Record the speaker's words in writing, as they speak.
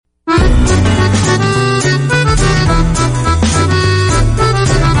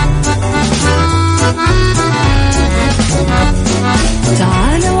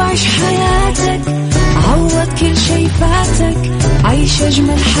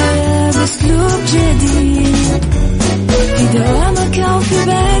بأسلوب جديد. في دوامك أو في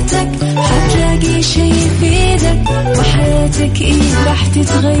بيتك حتلاقي شي يفيدك، وحياتك إيه راح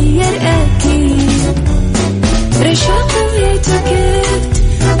تتغير أكيد. رشاق ويتوكيت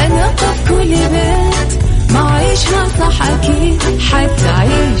أنا قف كل بيت، ما عيشها صح أكيد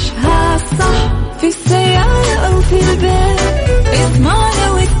حتعيشها صح. في السيارة أو في البيت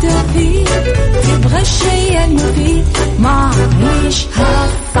اسمعنا والتوفيق، تبغى الشيء المفيد ما عيشها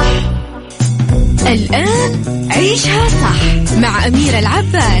صح. الآن عيشها صح مع أميرة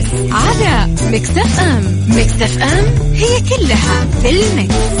العباس على ميكس اف ام. ميكس اف ام هي كلها في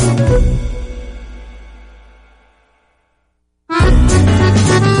الميكس.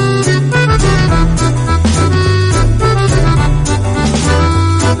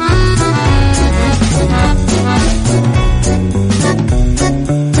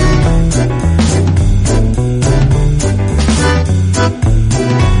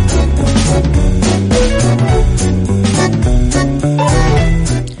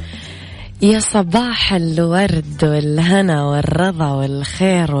 يا صباح الورد والهنا والرضا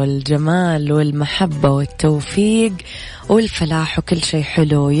والخير والجمال والمحبة والتوفيق والفلاح وكل شيء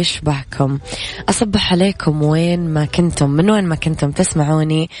حلو يشبهكم. أصبح عليكم وين ما كنتم، من وين ما كنتم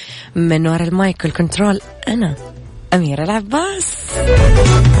تسمعوني، من وراء المايك والكنترول أنا أميرة العباس.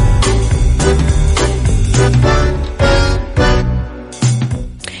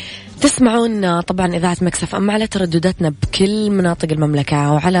 تسمعون طبعا إذاعة ميكس اف ام على تردداتنا بكل مناطق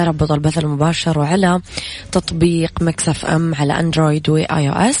المملكة، وعلى رابط البث المباشر، وعلى تطبيق ميكس اف ام على أندرويد وآي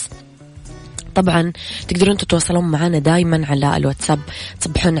أو إس. طبعا تقدرون تتواصلون معنا دايما على الواتساب،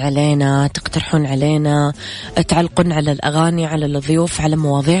 تصبحون علينا، تقترحون علينا، تعلقون على الأغاني، على الضيوف، على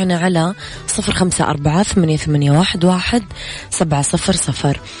مواضيعنا على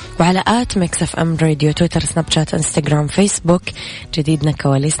 0548811700، وعلى آت ميكس اف ام راديو، تويتر، سناب شات، انستغرام، فيسبوك. جديدنا،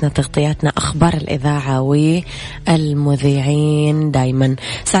 كواليسنا، تغطياتنا، أخبار الإذاعة والمذيعين دايما.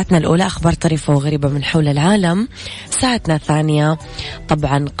 ساعتنا الأولى أخبار طريفة وغريبة من حول العالم، ساعتنا الثانية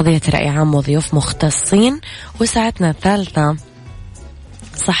طبعا قضية رأي عام وضيوف مختصين، وساعتنا الثالثة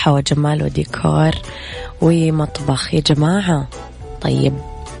صحة وجمال وديكور ومطبخ. يا جماعة طيب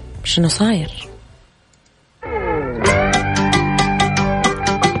شنو صاير؟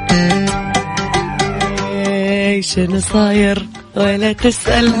 شنو صاير؟ ولا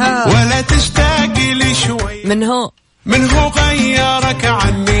تسألها ولا تشتاقي لي شوي. من هو غيرك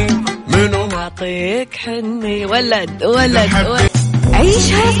عني، منو معطيك حني. ولد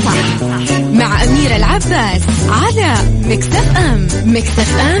عيشها صح مع أميرة العباس على ميكس اف ام. ميكس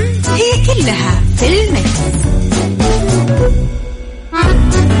اف ام هي كلها في الميكس.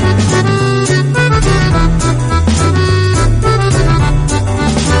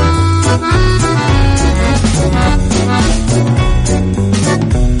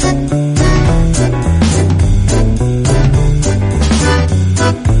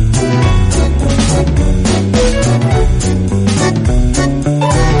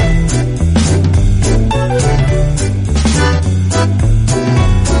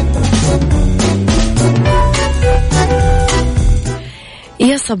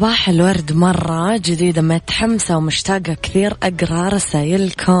 صباح الورد مرة جديدة، متحمسة ومشتاقة كثير أقرأ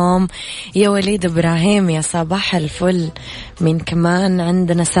رسائلكم. يا وليد إبراهيم يا صباح الفل. من كمان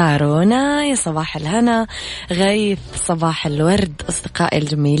عندنا سارونا يا صباح الهنا. غيث صباح الورد. أصدقائي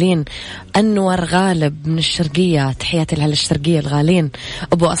الجميلين، أنور غالب من الشرقية، تحياتي لأهل الشرقية الغالين.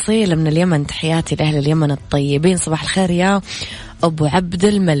 أبو أصيل من اليمن، تحياتي لأهل اليمن الطيبين. صباح الخير يا أبو عبد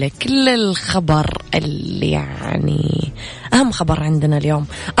الملك. للخبر اللي يعني أهم خبر عندنا اليوم.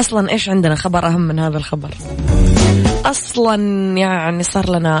 أصلا إيش عندنا خبر أهم من هذا الخبر؟ أصلا يعني صار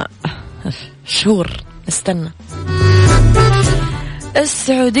لنا شهور نستنى.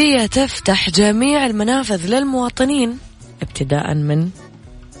 السعودية تفتح جميع المنافذ للمواطنين ابتداء من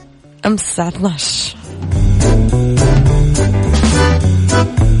أمس الساعة 12.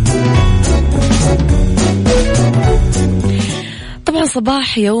 طبعا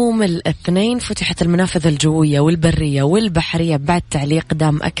صباح يوم الاثنين فتحت المنافذ الجوية والبرية والبحرية بعد تعليق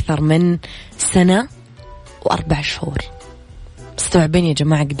دام أكثر من سنة و4 شهور. مستوعبين يا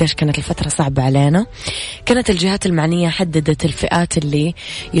جماعة قديش كانت الفترة صعبة علينا؟ كانت الجهات المعنية حددت الفئات اللي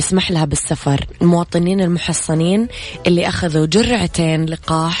يسمح لها بالسفر: المواطنين المحصنين اللي أخذوا جرعتين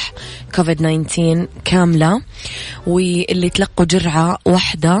لقاح كوفيد-19 كاملة، واللي تلقوا جرعة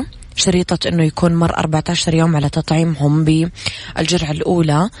واحدة شريطة أنه يكون مر 14 يوم على تطعيمهم بالجرعة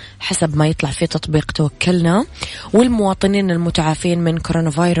الأولى حسب ما يطلع في تطبيق توكلنا، والمواطنين المتعافين من كورونا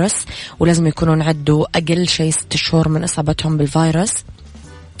فيروس ولازم يكونون عدوا أقل شيء 6 شهور من إصابتهم بالفيروس،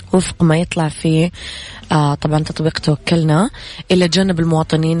 وفق ما يطلع فيه طبعا تطبيق توكلنا، إلى جانب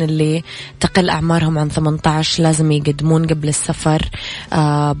المواطنين اللي تقل أعمارهم عن 18 لازم يقدمون قبل السفر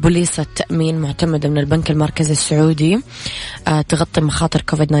بوليصة تأمين معتمدة من البنك المركزي السعودي تغطي مخاطر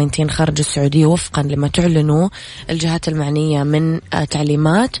كوفيد-19 خارج السعودية وفقا لما تعلنوا الجهات المعنية من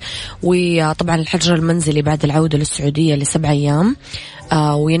تعليمات. وطبعا الحجر المنزلي بعد العودة للسعودية ل7 أيام،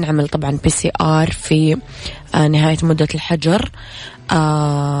 وينعمل طبعا PCR في نهاية مدة الحجر.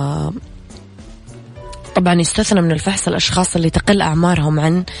 طبعا يستثنى من الفحص الأشخاص اللي تقل أعمارهم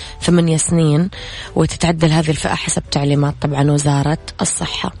عن 8 سنين، وتتعدل هذه الفئة حسب تعليمات طبعا وزارة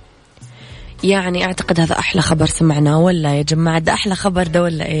الصحة. يعني أعتقد هذا أحلى خبر سمعناه، ولا يا جماعة ده أحلى خبر ده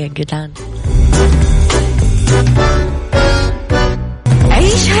ولا إيه يا جدعان؟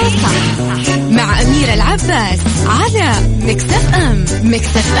 عيشها صح مع أميرة العباس على ميكس اف ام.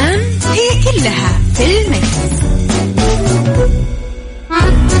 ميكس اف ام هي كلها في الميكس.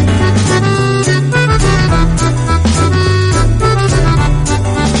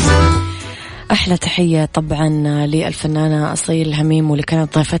 أحلى تحية طبعا للفنانة أصيل هميم، واللي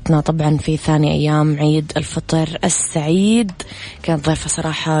كانت ضيفتنا طبعا في ثاني أيام عيد الفطر السعيد. كانت ضيفة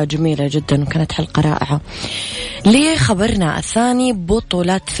صراحة جميلة جدا وكانت حلقة رائعة. ليه خبرنا الثاني،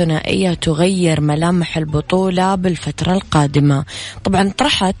 بطولات ثنائية تغير ملامح البطولة بالفترة القادمة. طبعا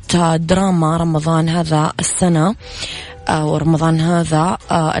طرحت دراما رمضان هذا السنة ورمضان هذا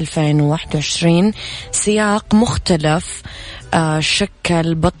 2021 سياق مختلف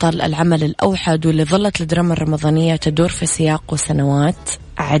شكل بطل العمل الأوحد، واللي ظلت الدراما الرمضانية تدور في سياق وسنوات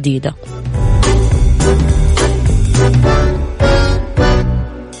عديدة.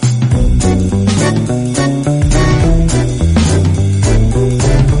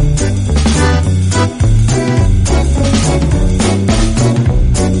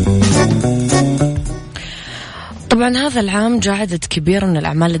 طبعا هذا العام جاء عدد كبير من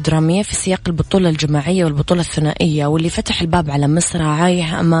الأعمال الدرامية في سياق البطولة الجماعية والبطولة الثنائية، واللي فتح الباب على مصر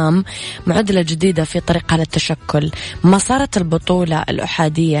عايه أمام معادلة جديدة في طريقها للتشكل. ما صارت البطولة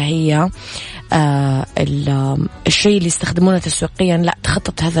الأحادية هي الشيء اللي يستخدمونه تسويقيا، لا،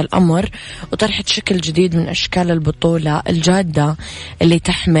 تخطط هذا الأمر وطرحت شكل جديد من أشكال البطولة الجادة اللي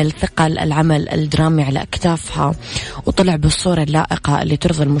تحمل ثقل العمل الدرامي على أكتافها، وطلع بالصورة اللائقة اللي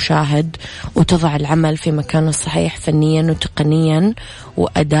ترضي المشاهد وتضع العمل في مكانه الصحيح فنيا وتقنيا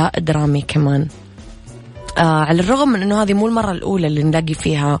وأداء درامي كمان. على الرغم من أنه هذه مو المرة الأولى اللي نلاقي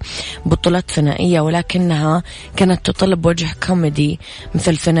فيها بطولات ثنائية، ولكنها كانت تطلب وجه كوميدي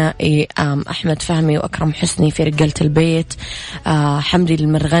مثل ثنائي أحمد فهمي وأكرم حسني في رجالة البيت، حمدي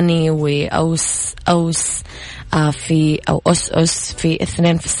المرغني وأوس في أس في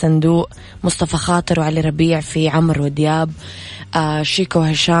اثنين في الصندوق، مصطفى خاطر وعلي ربيع في عمر ودياب، شيكو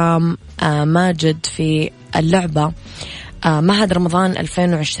هشام، ماجد في اللعبة. معهد رمضان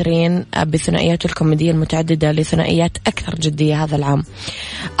 2020 بثنائيات الكوميدية المتعددة لثنائيات أكثر جدية هذا العام.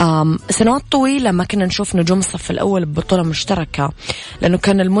 سنوات طويلة ما كنا نشوف نجوم الصف الأول ببطولة مشتركة، لأنه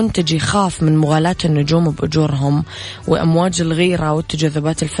كان المنتج يخاف من مغالاة النجوم بأجورهم وأمواج الغيرة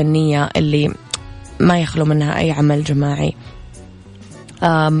والتجاذبات الفنية اللي ما يخلو منها أي عمل جماعي.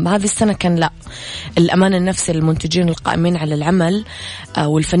 هذه السنة كان لا، الأمان النفسي للمنتجين القائمين على العمل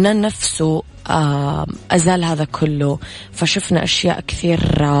والفنان نفسه أزال هذا كله، فشفنا أشياء كثير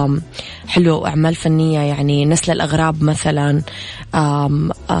حلوة وأعمال فنية، يعني نسل الأغراب مثلا.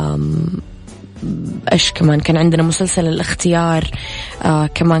 إيش كمان كان عندنا مسلسل الاختيار،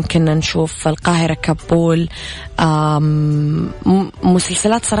 كمان كنا نشوف القاهرة كابول،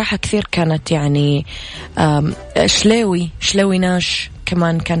 مسلسلات صراحة كثير كانت يعني شلوي ناش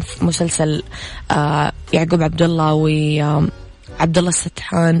كمان كان في مسلسل، يعقوب عبد الله وعبد الله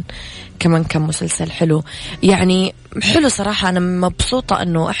السدحان كمان كان مسلسل حلو. يعني حلو صراحة، أنا مبسوطة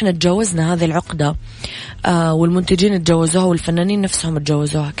أنه إحنا تجاوزنا هذه العقدة، والمنتجين تجاوزوها والفنانين نفسهم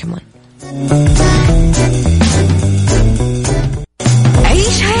تجاوزوها كمان.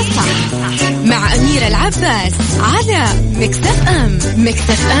 عيشها صح مع أميرة العباس على ميكس اف ام. ميكس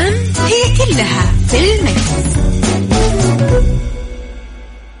اف ام هي كلها في الميكس.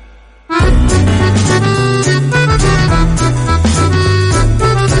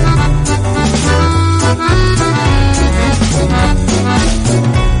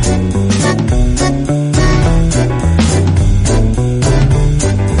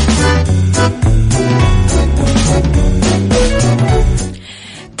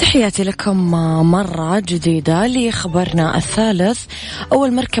 تحياتي لكم مرة جديدة لخبرنا الثالث.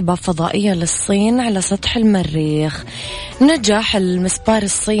 أول مركبة فضائية للصين على سطح المريخ. نجح المسبار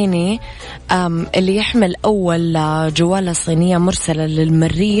الصيني اللي يحمل أول جوالة صينية مرسلة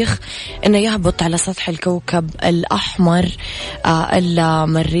للمريخ إنه يهبط على سطح الكوكب الأحمر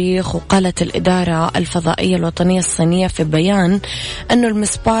المريخ. وقالت الإدارة الفضائية الوطنية الصينية في بيان أنه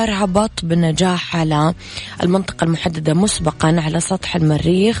المسبار هبط بنجاح على المنطقة المحددة مسبقا على سطح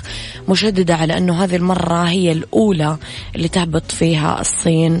المريخ، مشددة على أنه هذه المرة هي الأولى اللي تهبط فيها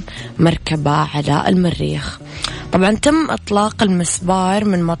الصين مركبة على المريخ. طبعا تم إطلاق المسبار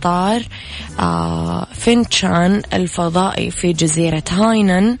من مطار فينشان الفضائي في جزيرة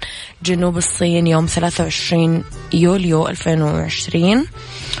هاينان جنوب الصين يوم 23 يوليو 2020.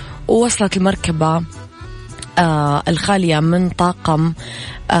 ووصلت المركبة الخالية من طاقم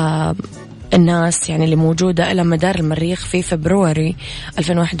الناس يعني اللي موجودة إلى مدار المريخ في فبراير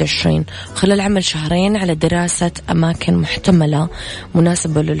 2021 خلال عمل شهرين على دراسة أماكن محتملة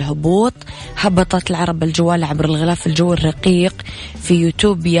مناسبة للهبوط. هبطت العربة الجوال عبر الغلاف الجوي الرقيق في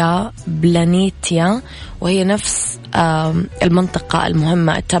يوتوبيا بلانيتيا، وهي نفس المنطقة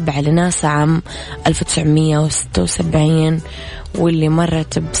المهمة التابعة لناسا عام 1976 واللي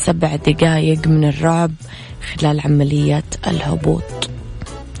مرت ب7 دقائق من الرعب خلال عملية الهبوط.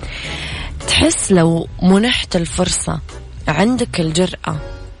 تحس لو منحت الفرصة عندك الجرأة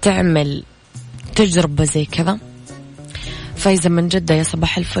تعمل تجربة زي كذا؟ فايزة من جدة يا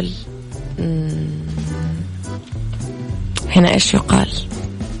صباح الفل. هنا إيش يقال؟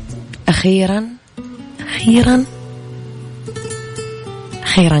 أخيرا أخيرا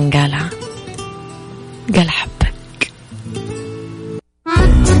أخيرا قالها، قال حبك.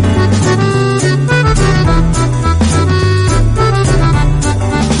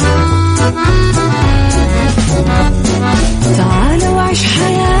 تعال وعيش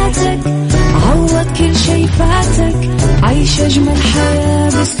حياتك، عوض كل شي فاتك، عيش أجمل حياة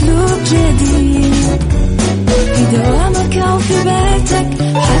بأسلوب جديد. في دوامك أو في بيتك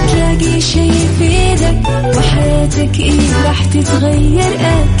حتلاقي شي يفيدك، وحياتك إيه راح تتغير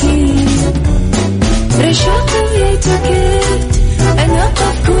أكيد. رشاق ويتوكيت أنا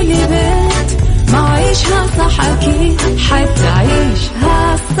قف كل بيت، ما عيشها صح أكيد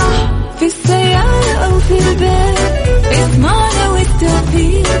حتعيشها صح. في السيارة أو في البيت اسمعنا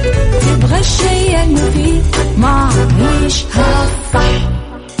والتوفيق، تبغى الشيء المفيد ما عيشها صح.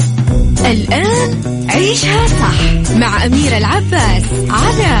 الآن عيشها صح مع أميرة العباس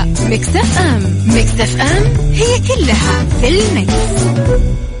على مكسف أم. مكسف أم هي كلها في المكس.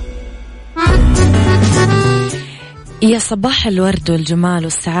 يا صباح الورد والجمال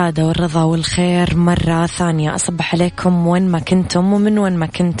والسعادة والرضا والخير مرة ثانية. أصبح عليكم وين ما كنتم ومن وين ما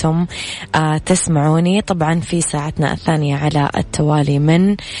كنتم تسمعوني. طبعا في ساعتنا الثانية على التوالي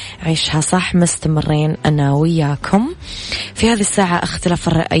من عيشها صح مستمرين أنا وياكم. في هذه الساعة اختلاف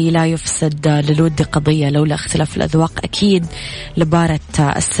الرأي لا يفسد للود قضية، لولا اختلاف الأذواق أكيد لبارة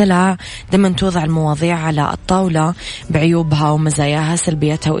السلع. دائما توضع المواضيع على الطاولة بعيوبها ومزاياها،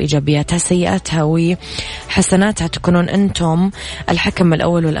 سلبياتها وإيجابياتها، سيئاتها وحسناتها، تكونون أنتم الحكم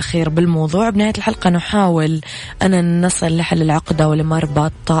الأول والأخير بالموضوع. بنهاية الحلقة نحاول أن نصل لحل العقدة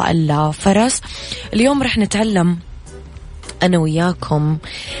ولمربط الفرس. اليوم رح نتعلم أنا وياكم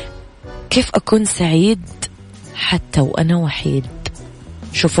كيف أكون سعيد حتى وأنا وحيد.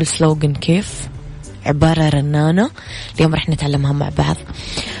 شوف السلوغن كيف، عبارة رنانة. اليوم رح نتعلمها مع بعض.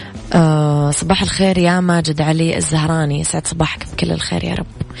 صباح الخير يا ماجد علي الزهراني، يسعد صباحك بكل الخير يا رب.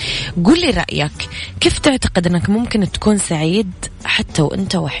 قول لي رأيك، كيف تعتقد أنك ممكن تكون سعيد حتى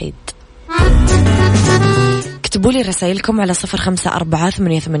وأنت وحيد؟ اكتبوا لي رسائلكم على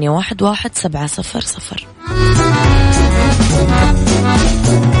 0548811700.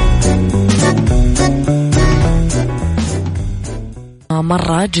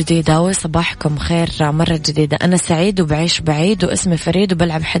 مرة جديدة وصباحكم خير مرة جديدة. أنا سعيد وبعيش بعيد واسمي فريد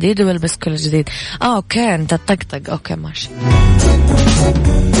وبلعب حديد وبلبس كل جديد. أوكي أنت تطقطق، أوكي ماشي.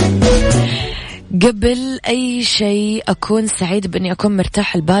 قبل أي شيء أكون سعيد بأني أكون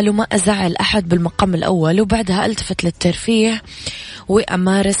مرتاح البال وما أزعل أحد بالمقام الأول، وبعدها ألتفت للترفيه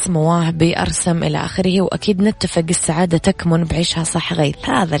وأمارس مواهبي، أرسم إلى آخره. وأكيد نتفق السعادة تكمن بعيشها صح غيث.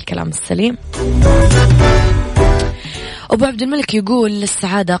 هذا الكلام السليم. أبو عبد الملك يقول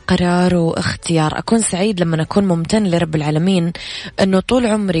السعادة قرار واختيار. أكون سعيد لما أكون ممتن لرب العالمين أنه طول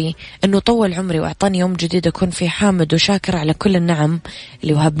عمري وأعطاني يوم جديد أكون فيه حامد وشاكر على كل النعم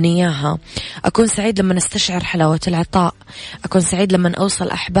اللي وهبني إياها. أكون سعيد لما أستشعر حلاوة العطاء. أكون سعيد لما أوصل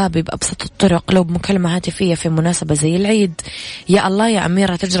أحبابي بأبسط الطرق لو بمكالمة هاتفية في مناسبة زي العيد. يا الله يا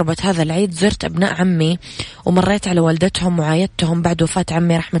أميرة، تجربة هذا العيد زرت أبناء عمي ومريت على والدتهم وعايدتهم بعد وفاة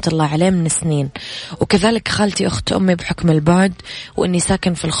عمي رحمة الله عليه من سنين، وكذلك خالتي أخت أمي بحكم البعد وإني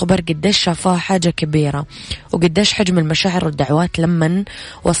ساكن في الخبر. قديش شافوها حاجة كبيرة، وقديش حجم المشاعر والدعوات لمن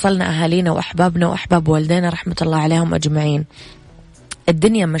وصلنا أهالينا وأحبابنا وأحباب والدينا رحمة الله عليهم أجمعين.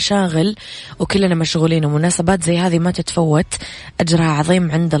 الدنيا مشاغل وكلنا مشغولين، ومناسبات زي هذه ما تتفوت، أجرها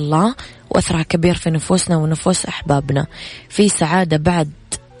عظيم عند الله وأثرها كبير في نفوسنا ونفوس أحبابنا. في سعادة بعد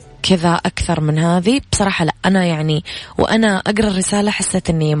كذا أكثر من هذه بصراحة؟ لا، أنا يعني وأنا أقرأ الرسالة حسيت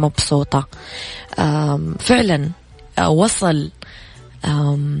أني مبسوطة فعلا. وصل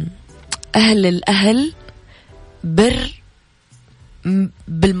أهل الأهل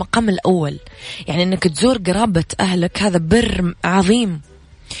بالمقام الأول، يعني أنك تزور قرابة أهلك هذا بر عظيم،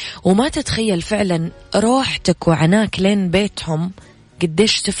 وما تتخيل فعلا روحتك وعناك لين بيتهم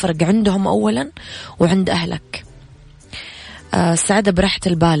قديش تفرق عندهم أولا وعند أهلك. السعادة براحة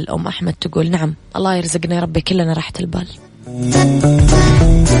البال. أم أحمد تقول نعم، الله يرزقنا يا ربي كلنا راحة البال.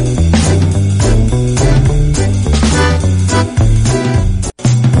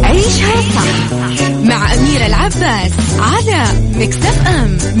 عيشها صح مع أميرة العباس على مكسف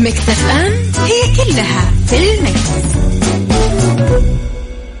أم. مكسف أم هي كلها في المكس.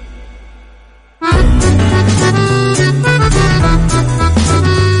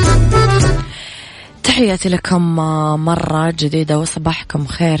 تحياتي لكم مرة جديدة وصباحكم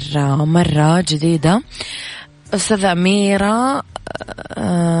خير مرة جديدة. أستاذة أميرة،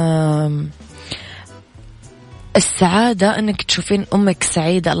 السعادة أنك تشوفين أمك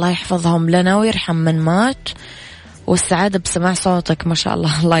سعيدة، الله يحفظهم لنا ويرحم من مات، والسعادة بسماع صوتك ما شاء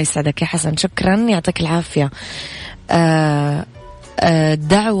الله. الله يسعدك يا حسن، شكرا يعطيك العافية.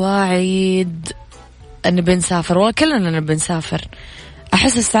 دعوة عيد نبي نسافر، وكلنا نبي نسافر.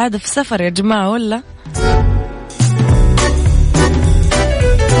 أحس السعادة في السفر يا جماعة ولا؟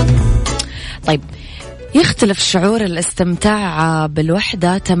 طيب، يختلف شعور الاستمتاع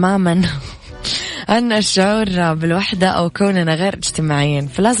بالوحدة تماما عن الشعور بالوحدة أو كوننا غير اجتماعيين.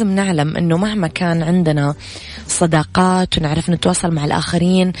 فلازم نعلم أنه مهما كان عندنا صداقات ونعرف نتواصل مع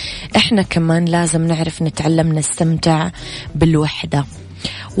الآخرين، إحنا كمان لازم نعرف نتعلم نستمتع بالوحدة.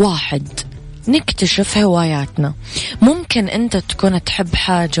 واحد، نكتشف هواياتنا. ممكن أنت تكون تحب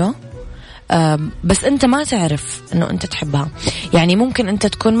حاجة بس أنت ما تعرف أنه أنت تحبها. يعني ممكن أنت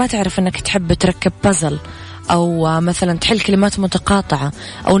تكون ما تعرف أنك تحب تركب بازل، أو مثلا تحل كلمات متقاطعة،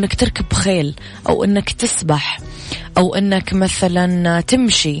 أو أنك تركب خيل، أو أنك تسبح، أو أنك مثلا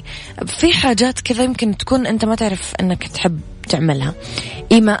تمشي. في حاجات كذا يمكن تكون أنت ما تعرف أنك تحب تعملها.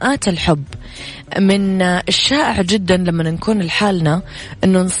 إيماءات الحب. من الشائع جدا لما نكون لحالنا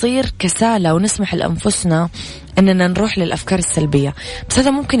أنه نصير كسالة ونسمح لأنفسنا أننا نروح للأفكار السلبية، بس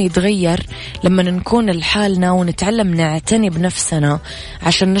هذا ممكن يتغير لما نكون لحالنا ونتعلم نعتني بنفسنا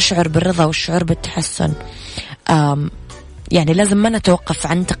عشان نشعر بالرضا والشعور بالتحسن. يعني لازم ما نتوقف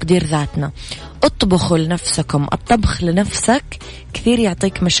عن تقدير ذاتنا. اطبخوا لنفسكم. الطبخ لنفسك كثير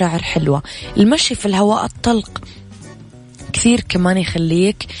يعطيك مشاعر حلوة. المشي في الهواء الطلق كثير كمان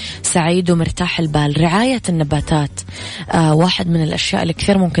يخليك سعيد ومرتاح البال. رعاية النباتات واحد من الأشياء اللي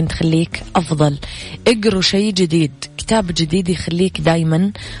كثير ممكن تخليك أفضل. اقروا شيء جديد، كتاب جديد يخليك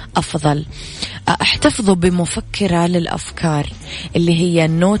دايما أفضل. احتفظوا بمفكرة للأفكار اللي هي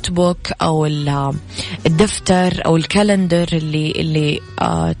النوت بوك أو الدفتر أو الكالندر اللي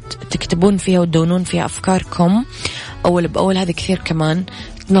تكتبون فيها وتدونون فيها أفكاركم أول بأول. هذه كثير كمان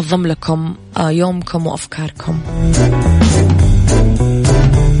تنظم لكم يومكم وأفكاركم.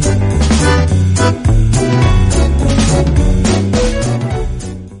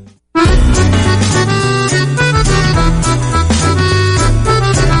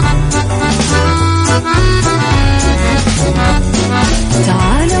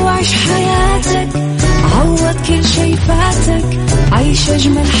 تعال وعيش حياتك، عوض كل شي فاتك، عيش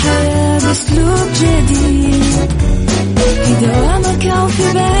أجمل حياة بأسلوب جديد. في دوامك أو في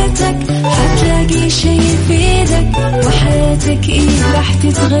بيتك حتلاقي شي يفيدك، وحياتك إيه راح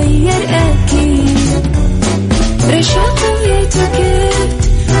تتغير أكيد. رشاق ويتوكيت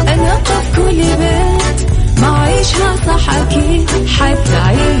أنا قف كل بيت، ما عيشها صح أكيد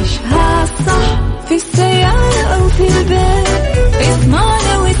حتعيشها صح. في السيارة أو في البيت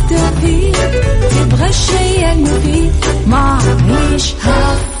اسمعنا والتوفيق، تبغى الشي المفيد ما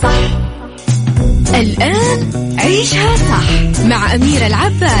عيشها صح. الآن عيشها صح مع أميرة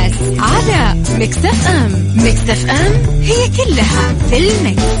العباس على مكسف أم. مكسف أم هي كلها في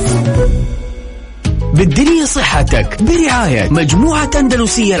المكس. بالدنيا صحتك برعاية مجموعة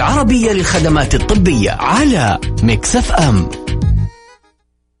أندلسية العربية للخدمات الطبية على مكسف أم.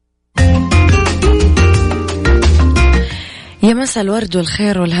 يا مساء الورد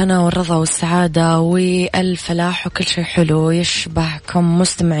والخير والهنا والرضا والسعادة والفلاح وكل شيء حلو يشبهكم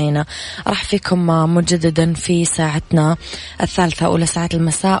مستمعينا. راح فيكم مجددا في ساعتنا الثالثة أولى ساعات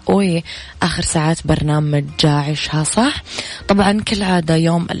المساء وآخر ساعات برنامج عيشها صح. طبعا كالعادة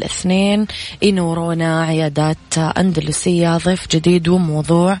يوم الاثنين ينورونا عيادات أندلسية، ضيف جديد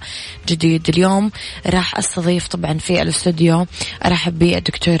وموضوع جديد. اليوم راح أستضيف طبعا في الاستوديو أرحب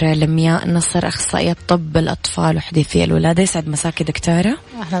بالدكتورة لمياء نصر، أخصائية طب الأطفال وحديثي الولادة. يسعد مساكي دكتورة.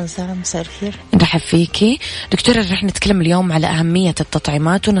 أهلا وسهلا، مساء الخير. نرحب فيكي دكتورة. رح نتكلم اليوم على أهمية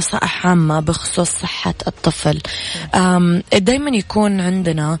التطعيمات ونصائح عامة بخصوص صحة الطفل. دايما يكون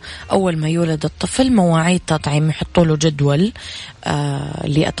عندنا أول ما يولد الطفل مواعيد تطعيم، يحطوا له جدول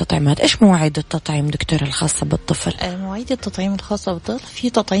للتطعيمات. إيش مواعيد التطعيم دكتورة الخاصة بالطفل؟ مواعيد التطعيم الخاصة بالطفل في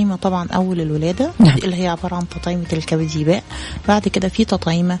تطعيمة طبعا أول الولادة، نعم. اللي هي عبارة عن تطعيمة الكبديباء. بعد كده في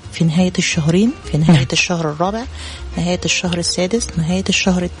تطعيمة في نهاية الشهرين، في نهاية نعم. الشهر الرابع، نهاية الشهر السادس، نهاية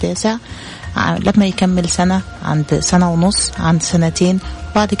الشهر التاسع، لما يكمل سنة، عند سنة ونص، عند سنتين،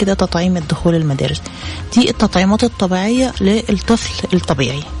 وبعد كده تطعيم الدخول المدارس. دي التطعيمات الطبيعية للطفل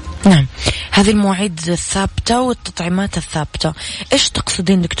الطبيعي. نعم، هذه المواعيد الثابتة والتطعيمات الثابتة. إيش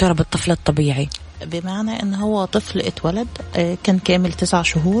تقصدين دكتورة بالطفل الطبيعي؟ بمعنى ان هو طفل اتولد كان كامل 9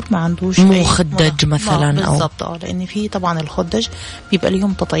 شهور، ما عندوش مو خدج مثلا او بالضبط. لان في طبعا الخدج بيبقى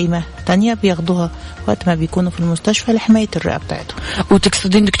ليهم تطعيمة تانية بياخدوها وقت ما بيكونوا في المستشفى لحماية الرئة بتاعتهم.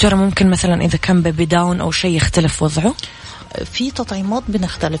 وتقصدين دكتورة ممكن مثلا اذا كان بيبي داون او شيء يختلف وضعه؟ في تطعيمات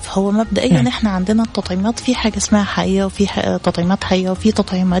بنختلف. هو مبدئيا احنا عندنا التطعيمات في حاجة اسمها حية، وفي تطعيمات حية، وفي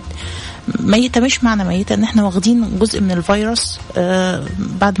تطعيمات ميتة. مش معنى ميتة ان احنا واخدين جزء من الفيروس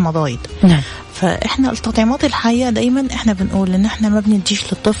بعد ما ضايد. نعم. فاحنا التطعيمات الحية دايما احنا بنقول ان احنا ما بنديش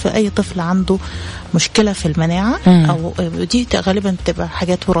للطفل، اي طفل عنده مشكلة في المناعة او دي غالبا بتبقى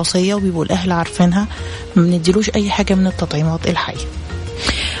حاجات وراثية وبيبقوا الاهل عارفينها، ما بنديلوش اي حاجة من التطعيمات الحية.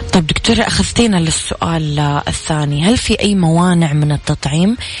 طيب دكتورة، أخذتينا للسؤال الثاني، هل في أي موانع من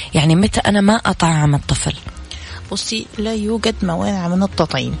التطعيم؟ يعني متى أنا ما أطعم الطفل؟ بصي، لا يوجد موانع من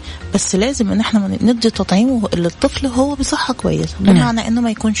التطعيم، بس لازم ان احنا ندي تطعيم للطفل هو بصحة كويسة. بمعنى انه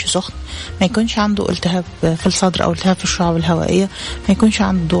ما يكونش سخن، ما يكونش عنده التهاب في الصدر او التهاب في الشعب الهوائية، ما يكونش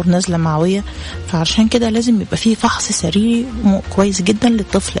عنده دور نزلة معوية. فعشان كده لازم يبقى فيه فحص سريري كويس جدا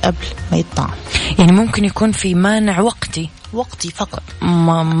للطفل قبل ما يطعم. يعني ممكن يكون في مانع وقتي فقط،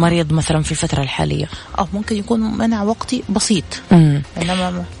 مريض مثلا في الفترة الحالية، أو ممكن يكون منع وقتي بسيط.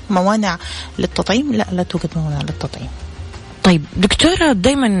 إنما موانع للتطعيم لا توجد موانع للتطعيم. طيب دكتورة،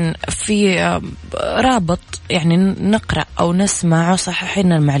 دايما في رابط يعني نقرأ أو نسمع،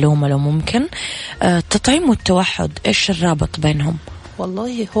 وصححينا المعلومة لو ممكن، التطعيم والتوحد، إيش الرابط بينهم؟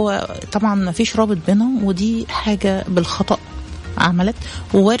 والله هو طبعا ما فيش رابط بينهم، ودي حاجة بالخطأ عملت،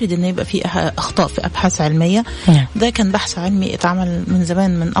 ووارد ان يبقى في اخطاء في ابحاث علميه. ده كان بحث علمي اتعمل من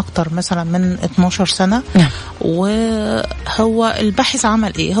زمان، من اكتر مثلا من 12 سنه. وهو الباحث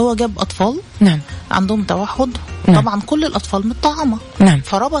عمل ايه؟ هو جاب اطفال عندهم توحد. طبعا كل الاطفال متطعمه.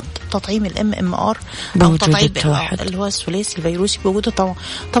 فربط تطعيم الMMR او تطعيم اللي هو الثلاثي الفيروسي بوجود الطعام.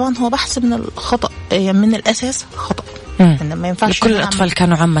 طبعا هو بحث من الخطأ، يعني من الاساس خطأ. ما ينفعش كل الأطفال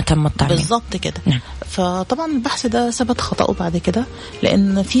كانوا عامة متطعمين. بالضبط كده. فطبعا البحث ده ثبت خطأه بعد كده،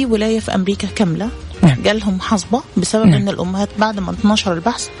 لأن في ولاية في أمريكا كاملة جالهم حصبة بسبب أن الأمهات بعد ما اتنشر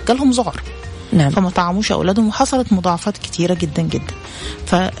البحث جالهم ذعر. فما طعموش أولادهم، وحصلت مضاعفات كتيرة جدا جدا.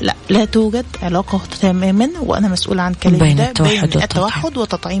 فلا توجد علاقة تماما، وأنا مسؤول عن كلمة بين التوحد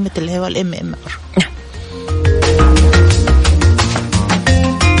وتطعيمة اللي هو الMMR.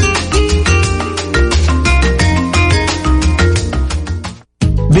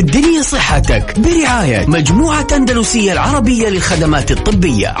 بالدنيا صحتك برعاية مجموعة أندلسية العربية للخدمات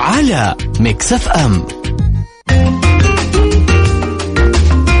الطبية على مكسف أم.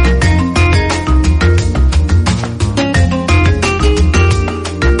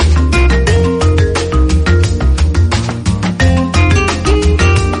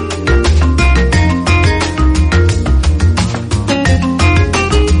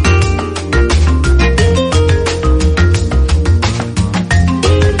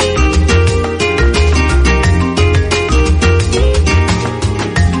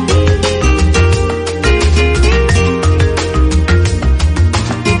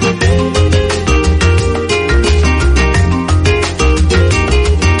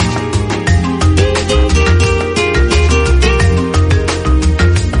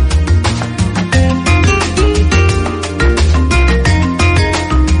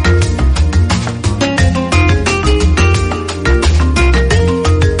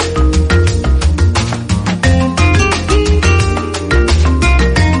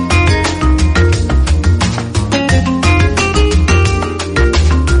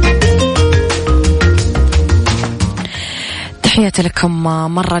 تحياتي لكم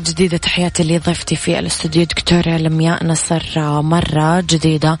مرة جديدة. تحياتي اللي ضيفتي في الاستوديو دكتورة لمياء نصر مرة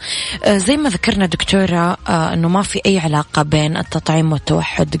جديدة. زي ما ذكرنا دكتورة أنه ما في أي علاقة بين التطعيم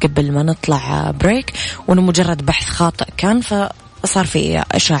والتوحد قبل ما نطلع بريك، وأنه مجرد بحث خاطئ كان فصار في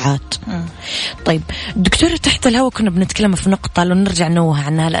إشاعات. طيب دكتورة، تحت الهواء كنا بنتكلم في نقطة لو نرجع نوه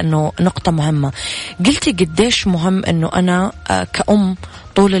عنها لأنه نقطة مهمة. قلتي قديش مهم أنه أنا كأم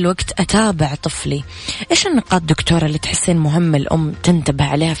طول الوقت أتابع طفلي. إيش النقاط دكتورة اللي تحسين مهم الأم تنتبه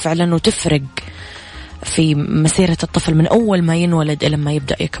عليها فعلا وتفرق في مسيرة الطفل من أول ما ينولد إلى ما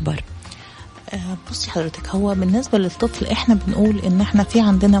يبدأ يكبر؟ بصي حضرتك، هو بالنسبة للطفل احنا بنقول ان احنا في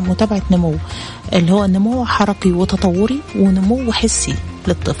عندنا متابعة نمو، اللي هو نمو حركي وتطوري ونمو حسي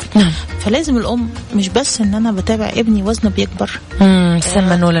للطفل. فلازم الام مش بس ان انا بتابع ابني وزنه بيكبر،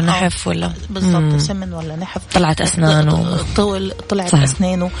 سمن ولا نحف ولا بالضبط سمن ولا نحف، طلعت اسنانه طلعت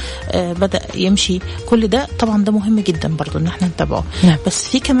اسنانه، بدأ يمشي، كل ده طبعا ده مهم جدا برضو ان احنا نتابعه. بس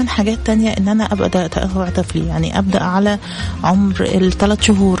في كمان حاجات تانية، ان انا ابدا اتابع طفلي، يعني ابدا على عمر 3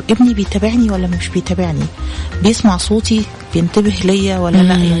 شهور ابني بيتابعني ولا مش بيتابعني، بيسمع صوتي، بينتبه ليا ولا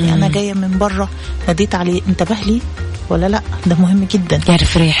لا، يعني انا جايه من بره ناديت عليه انتبه لي ولا لا، ده مهم جدا.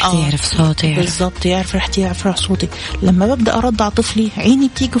 يعرف ريحتي، يعرف صوتي، بالظبط، يعرف ريحتي، يعرف ريح صوتي. لما ببدا ارضع طفلي عيني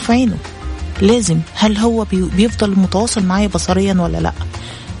بتيجي في عينه، لازم هل هو بيفضل متواصل معايا بصريا ولا لا،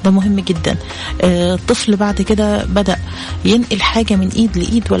 ده مهم جدا. الطفل بعد كده بدا ينقل حاجه من ايد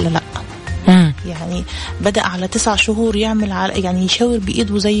لايد ولا لا، يعني بدأ على 9 شهور يعمل يعني يشاور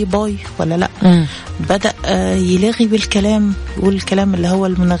بإيده زي باي ولا لا، بدأ يلاغي بالكلام، يقول الكلام اللي هو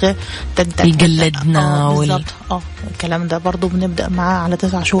المنغاه، يقلدنا بالظبط. الكلام ده برضو بنبدأ معاه على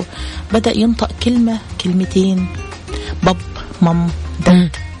 9 شهور. بدأ ينطق كلمة كلمتين، باب، مام، دد،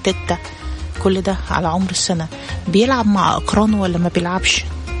 تتا، كل ده على عمر السنة. بيلعب مع أقرانه ولا ما بيلعبش،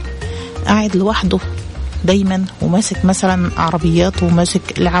 قاعد لوحده دايما وماسك مثلا عربيات وماسك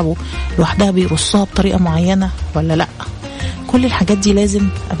لعبه لوحدها بيرصها بطريقة معينة ولا لا. كل الحاجات دي لازم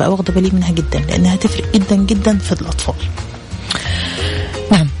أبقى واخدة بالي منها جدا، لأنها تفرق جدا جدا في الأطفال.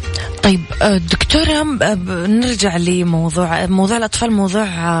 نعم. طيب دكتورة، نرجع لموضوع الأطفال.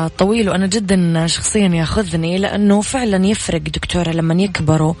 موضوع طويل وأنا جدا شخصيا ياخذني، لأنه فعلا يفرق دكتورة لما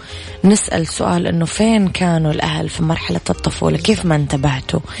يكبروا. نسأل سؤال أنه فين كانوا الأهل في مرحلة الطفولة، كيف ما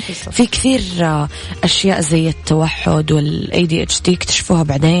انتبهتوا؟ في كثير أشياء زي التوحد والADHD اكتشفوها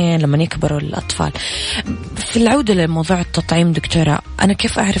بعدين لما يكبروا الأطفال. في العودة لموضوع التطعيم دكتورة، أنا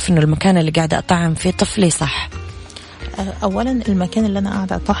كيف أعرف أنه المكان اللي قاعدة أطعم فيه طفلي صح؟ أولا المكان اللي أنا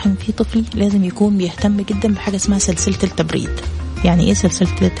قاعدة أطعم فيه طفلي لازم يكون بيهتم جدا بحاجة اسمها سلسلة التبريد. يعني إيه سلسلة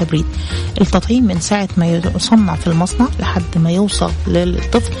التبريد؟ التطعيم من ساعة ما يصنع في المصنع لحد ما يوصل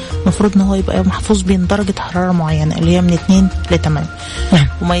للطفل المفروض إن هو يبقى محفوظ بين درجة حرارة معينة اللي هي من 2 ل 8. نعم.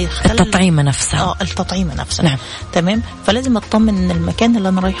 وما التطعيمة نفسها. التطعيمة نفسها. نعم. تمام. فلازم أطمن إن المكان اللي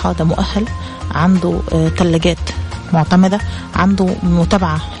أنا رايحة ده مؤهل، عنده ثلاجات معتمدة، عنده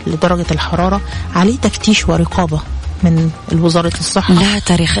متابعة لدرجة الحرارة، عليه تفتيش ورقابة من وزارة الصحة. لها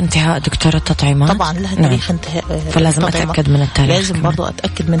تاريخ انتهاء دكتورة التطعيمات؟ طبعا لها تاريخ انتهاء. فلازم أتأكد من التاريخ. لازم برضو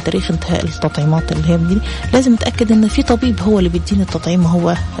أتأكد من تاريخ انتهاء التطعيمات اللي هي بدي. لازم أتأكد إن في طبيب هو اللي بيديني التطعيم،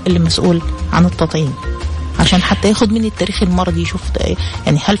 هو اللي مسؤول عن التطعيم، عشان حتى ياخد مني التاريخ المرضي، يشوف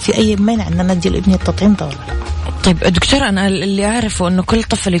يعني هل في أي مانع إن أنا أدي لابني التطعيم ده ولا لا. طيب دكتور، أنا اللي أعرفه أنه كل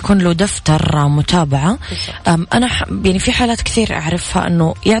طفل يكون له دفتر متابعة. أنا يعني في حالات كثير أعرفها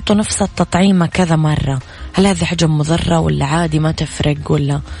أنه يعطوا نفس التطعيمة كذا مرة. هل هذه حاجة مضرة ولا عادي ما تفرق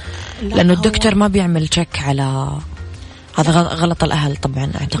ولا؟ لأنه الدكتور ما بيعمل تشيك على هذا، غلط الأهل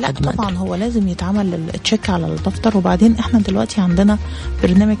طبعا أعتقد. لا طبعا هو لازم يتعمل التشيك على الدفتر. وبعدين احنا دلوقتي عندنا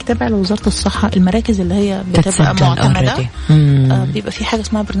برنامج تابع لوزارة الصحة، المراكز اللي هي بتبقى معتمدة بيبقى في حاجة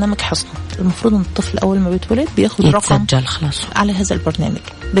اسمها برنامج حصن. المفروض ان الطفل أول ما بيتولد بياخد رقم خلاص على هذا البرنامج.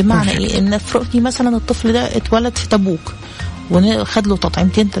 بمعنى ايه؟ ان مثلا الطفل ده اتولد في تبوك وخد له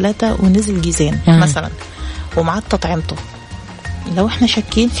تطعيمتين 3 ونزل جيزان مثلا ومعاه تطعيمته، لو احنا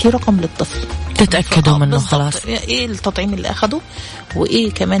شاكين في رقم للطفل تتأكدوا منه خلاص، ايه التطعيم اللي اخده،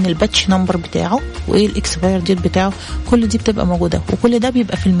 وايه كمان الباتش نمبر بتاعه، وايه الاكسباير ديت بتاعه. كل دي بتبقى موجودة، وكل ده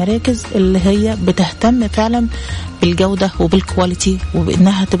بيبقى في المراكز اللي هي بتهتم فعلا بالجودة وبالكواليتي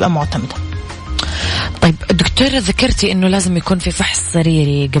وبانها تبقى معتمدة. طيب دكتورة، ذكرتي انه لازم يكون في فحص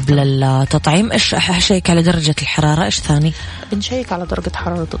سريري قبل التطعيم. ايش هشيك على درجة الحرارة؟ ايش ثاني؟ بنشيك على درجة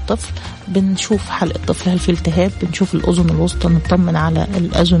حرارة الطفل، بنشوف حلق الطفل هل في التهاب، بنشوف الأذن الوسطى نطمن على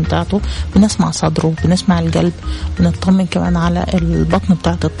الأذن بتاعته، بنسمع صدره، بنسمع القلب، بنطمن كمان على البطن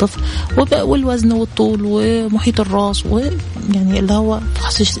بتاعة الطفل والوزن والطول ومحيط الراس، ويعني اللي هو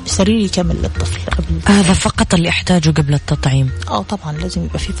فحص سريري كامل للطفل قبل. هذا فقط اللي احتاجه قبل التطعيم؟ طبعا لازم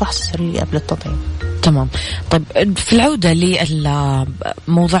يبقى في فحص سريري قبل التطعيم. تمام. تمام. طيب في العودة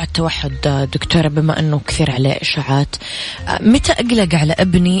لموضوع التوحد دكتورة، بما أنه كثير عليه إشاعات، متى أقلق على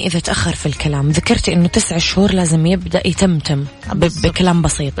ابني إذا تأخر في الكلام؟ ذكرتي أنه 9 شهور لازم يبدأ يتمتم بكلام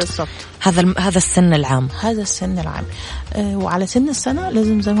بسيط. بالضبط. هذا السن العام. هذا السن العام. وعلى سن السنة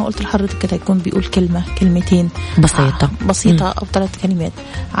لازم زي ما قلت لحضرتك كده يكون بيقول كلمة كلمتين بسيطة أو 3 كلمات.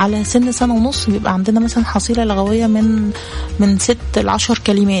 على سن سنة ونص بيبقى عندنا مثلا حصيلة لغوية من 6 ل 10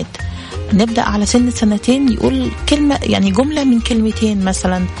 كلمات. نبدأ على سن 2 سنين يقول كلمة، يعني جملة من كلمتين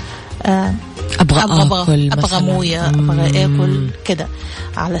مثلا، أبغى موية، أبغى آكل كده.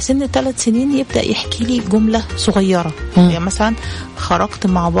 على سن 3 سنين يبدأ يحكي لي جملة صغيرة، يعني مثلا خرجت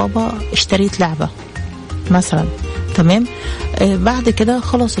مع بابا اشتريت لعبة مثلا. تمام. بعد كده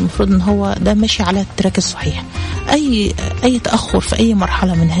خلاص المفروض ان هو ده ماشي على التراك الصحيح. اي تأخر في اي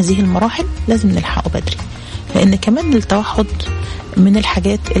مرحلة من هذه المراحل لازم نلحقه بدري، لان كمان التوحد من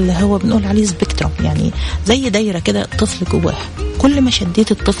الحاجات اللي هو بنقول عليه سبيكترم، يعني زي دايرة كده الطفل جواها. كل ما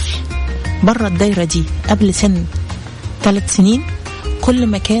شديت الطفل بره الدايرة دي قبل سن 3 سنين كل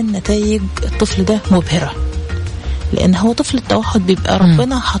ما كان نتائج الطفل ده مبهرة، لان هو طفل التوحد بيبقى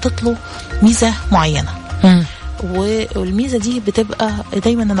ربنا حاطط له ميزة معينة. والميزة دي بتبقى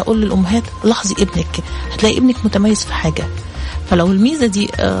دايما أنا أقول للأمهات لاحظي ابنك، هتلاقي ابنك متميز في حاجة. فلو الميزة دي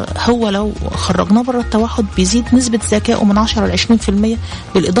هو لو خرجناه بره التوحد بيزيد نسبة ذكائه من 10 ل 20%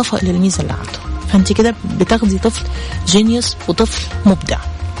 بالإضافة إلى الميزة اللي عنده. فأنت كده بتاخدي طفل جينيوس وطفل مبدع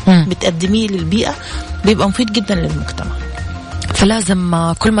بتقدميه للبيئة، بيبقى مفيد جدا للمجتمع.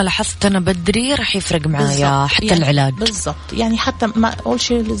 فلازم كل ما لاحظت أنا بدري راح يفرق معايا حتى يعني العلاج. بالضبط. يعني حتى ما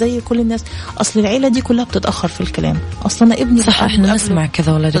أقولش زي كل الناس أصل العيلة دي كلها بتتأخر في الكلام. أصل أنا ابني صح، إحنا نسمع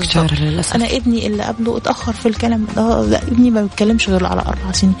كذا ولا دكتور للأسف. أنا ابني اللي قبله اتأخر في الكلام، لا ابني ما بيتكلمش غير على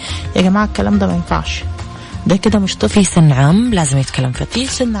 4 سنين. يا جماعة الكلام ده ما ينفعش، ده كده مش طفل. في سن عام لازم يتكلم في الطفل.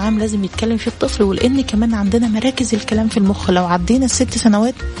 في سن عام لازم يتكلم في الطفل، ولأن كمان عندنا مراكز الكلام في المخ لو عدينا 6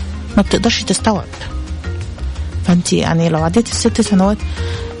 سنوات ما بتقدرش تستوعب. فانت يعني لو عديت 6 سنوات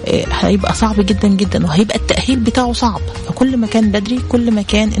هيبقى صعب جدا جدا، وهيبقى التأهيل بتاعه صعب. فكل ما كان بدري كل ما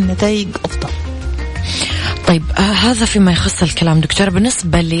كان النتائج أفضل. طيب هذا فيما يخص الكلام. دكتورة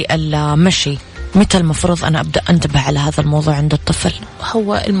بالنسبة للمشي، متى المفروض أنا أبدأ أنتبه على هذا الموضوع عند الطفل؟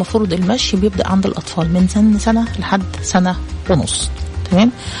 هو المفروض المشي بيبدأ عند الأطفال من سنة لحد 1.5 سنة.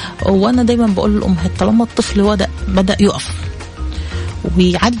 تمام. وأنا دايما بقول للأمهات طالما الطفل بدأ يقف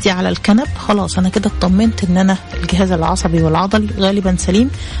ويعدي على الكنب خلاص أنا كده اطمنت إن أنا الجهاز العصبي والعضلي غالبا سليم.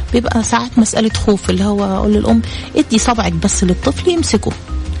 بيبقى ساعات مسألة خوف، اللي هو أقول للأم ادي صبعك بس للطفل يمسكه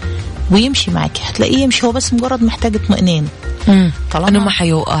ويمشي معاكي، هتلاقيه يمشي هو بس مجرد محتاج اطمئنان. طالما انه ما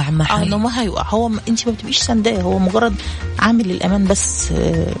هيوقع انه ما هيوقع، هو انت ما بتبقيش سنداه، هو مجرد عامل الامان بس،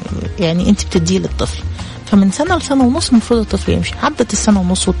 يعني انت بتديه للطفل. فمن 1 ل 1.5 سنة المفروض الطفل يمشي. عدت 1.5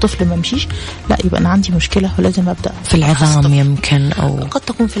 سنة والطفل ما مشيش، لا يبقى انا عندي مشكله ولازم ابدا في العظام. يمكن او قد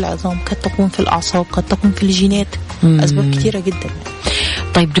تكون في العظام، قد تكون في الاعصاب، قد تكون في الجينات. اسباب كتيره جدا.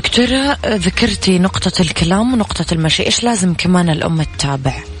 طيب دكتورة، ذكرتي نقطة الكلام ونقطة المشي، ايش لازم كمان الام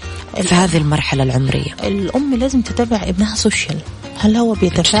تتابع في هذه المرحلة العمرية؟ الأم لازم تتابع ابنها سوشيال. هل هو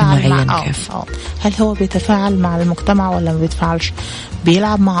بيتفاعل مع هل هو بيتفاعل مع المجتمع ولا ما بيتفاعلش؟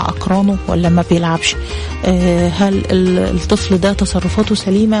 بيلعب مع أقرانه ولا ما بيلعبش؟ هل الطفل ده تصرفاته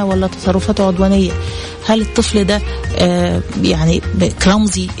سليمة ولا تصرفاته عدوانية؟ هل الطفل ده يعني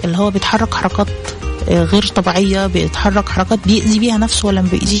كلامزي اللي هو بيتحرك حركات غير طبيعية، بيتحرك حركات بيأذي بيها نفسه ولا ما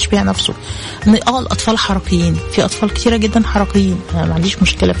بيأذيش بيها نفسه؟ الأطفال حركيين، في أطفال كتيرة جدا حركيين، أنا ما عنديش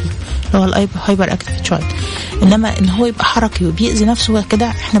مشكلة فيه، اللي هو الهايبر اكتيف تشايلد. إنما إن هو يبقى حركي وبيأذي نفسه كده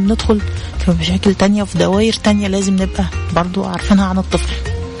إحنا بندخل في مشاكل تانية وفي دوائر تانية لازم نبقى برضو عارفينها عن الطفل.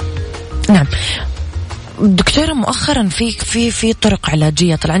 نعم دكتورة، مؤخرا في طرق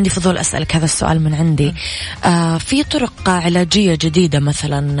علاجية، طلع عندي فضول أسألك هذا السؤال من عندي. في طرق علاجية جديدة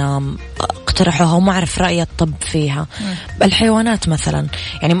مثلا اقترحوها وما أعرف رأي الطب فيها. الحيوانات مثلا،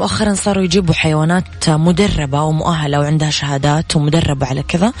 يعني مؤخرا صاروا يجيبوا حيوانات مدربة ومؤهلة وعندها شهادات ومدربة على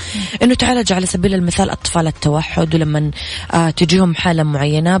كذا إنه تعالج على سبيل المثال أطفال التوحد، ولما تجيهم حالة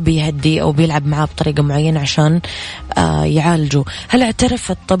معينة بيهدي أو بيلعب معاه بطريقة معينة عشان يعالجوا. هل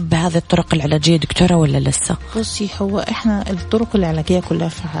اعترف الطب بهذه الطرق العلاجية دكتورة ولا لسه؟ بصي، هو احنا الطرق العلاجية كلها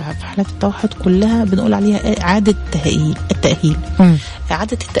في حالات التوحد كلها بنقول عليها إعادة التأهيل.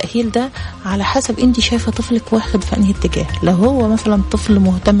 إعادة التأهيل ده على حسب انت شايفة طفلك واخد في انهي اتجاه. لو هو مثلا طفل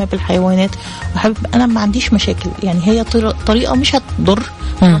مهتم بالحيوانات وحابب، انا ما عنديش مشاكل، يعني هي طريقة مش هتضر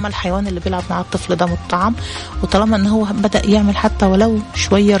طالما الحيوان اللي بيلعب مع الطفل ده مطعم، وطالما ان هو بدأ يعمل حتى ولو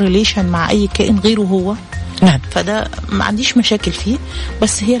شوية ريليشن مع اي كائن غيره هو. نعم. فده ما عنديش مشاكل فيه،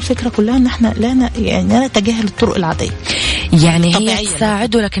 بس هي الفكرة كلها ان احنا لا نتجاهل الطرق العادية. يعني هي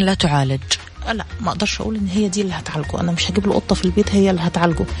تساعد ولكن لا تعالج. لا ما اقدرش اقول ان هي دي اللي هتعالجه. انا مش هجيب له قطه في البيت هي اللي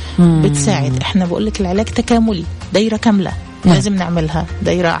هتعالجه. بتساعد. احنا بقول لك العلاج تكاملي، دايره كامله لازم نعملها،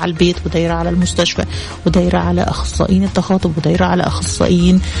 دايره على البيت ودايره على المستشفى ودايره على اخصائيين التخاطب ودايره على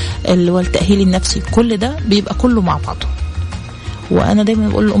اخصائيين اللي هو التاهيل النفسي. كل ده بيبقى كله مع بعضه. وانا دايما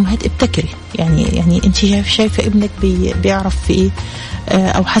بقول للامهات ابتكري، يعني انت شايفه ابنك بيعرف في ايه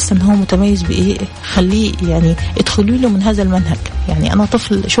او حاسه ان هو متميز بايه، خليه يعني ادخلوا له من هذا المنهج. يعني انا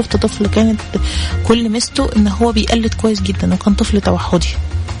شفت طفل كانت كل ميزته ان هو بيقلد كويس جدا وكان طفل توحدي.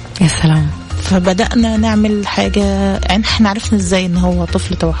 يا سلام. فبدأنا نعمل حاجة، يعني احنا عرفنا ازاي ان هو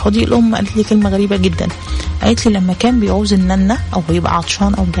طفل توحدي. الام قالت لي كلمة غريبة جدا، قالت لي لما كان بيعوز الننة او يبقى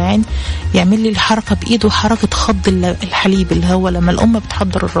عطشان او جعان يعمل لي الحركة بايده، حركة خض الحليب، اللي هو لما الام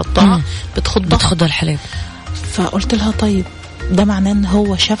بتحضر الرضاعة بتخض الحليب. فقلت لها طيب ده معناه ان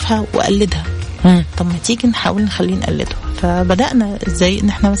هو شافها وقلدها. طب ما تيجي نحاول نخليه نقلده. فبدأنا ازاي ان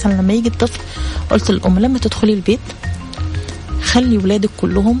احنا مثلا لما يجي الطفل، قلت للام لما تدخلي البيت خلي ولادك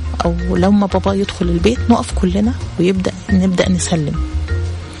كلهم، او لما بابا يدخل البيت نقف كلنا نبدأ نسلم،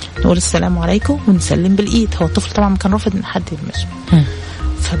 نقول السلام عليكم ونسلم بالايد. هو الطفل طبعا كان رافض ان حد يلمسه.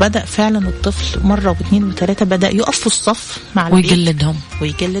 فبدأ فعلا الطفل مرة واثنين وثلاثة بدأ يقف في الصف مع البيت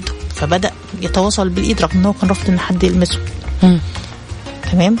ويجلدهم. فبدأ يتواصل بالايد رغم انه كان رافض ان حد يلمسه.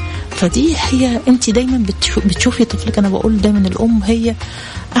 تمام. فدي هي انت دايما بتشوفي طفلك. انا بقول دايما الام هي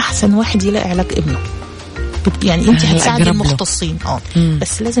احسن واحد يلاقي علاج ابنه. يعني انت هتساعدي المختصين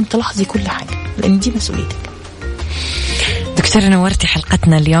بس لازم تلاحظي كل حاجة لان دي مسؤوليتك. دكتورة نورتي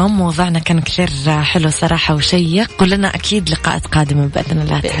حلقتنا اليوم، موضوعنا كان كثير حلو صراحة وشيق. كلنا أكيد لقاءات قادمة بإذن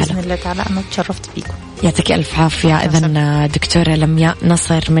الله تعالى. بإذن الله تعالى. أنا تشرفت بيكم. يعطيك ألف عافية. إذن دكتورة لمياء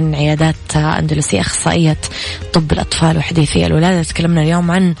نصر من عيادات أندلسية، أخصائية طب الأطفال وحديثي الولادة. تكلمنا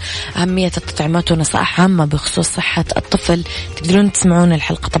اليوم عن أهمية التطعيمات ونصائح عامة بخصوص صحة الطفل. تقدرون تسمعون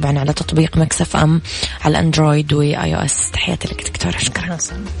الحلقة طبعا على تطبيق مكسف أم على الأندرويد وآي أو إس. تحياتي لك دكتورة، شكرا.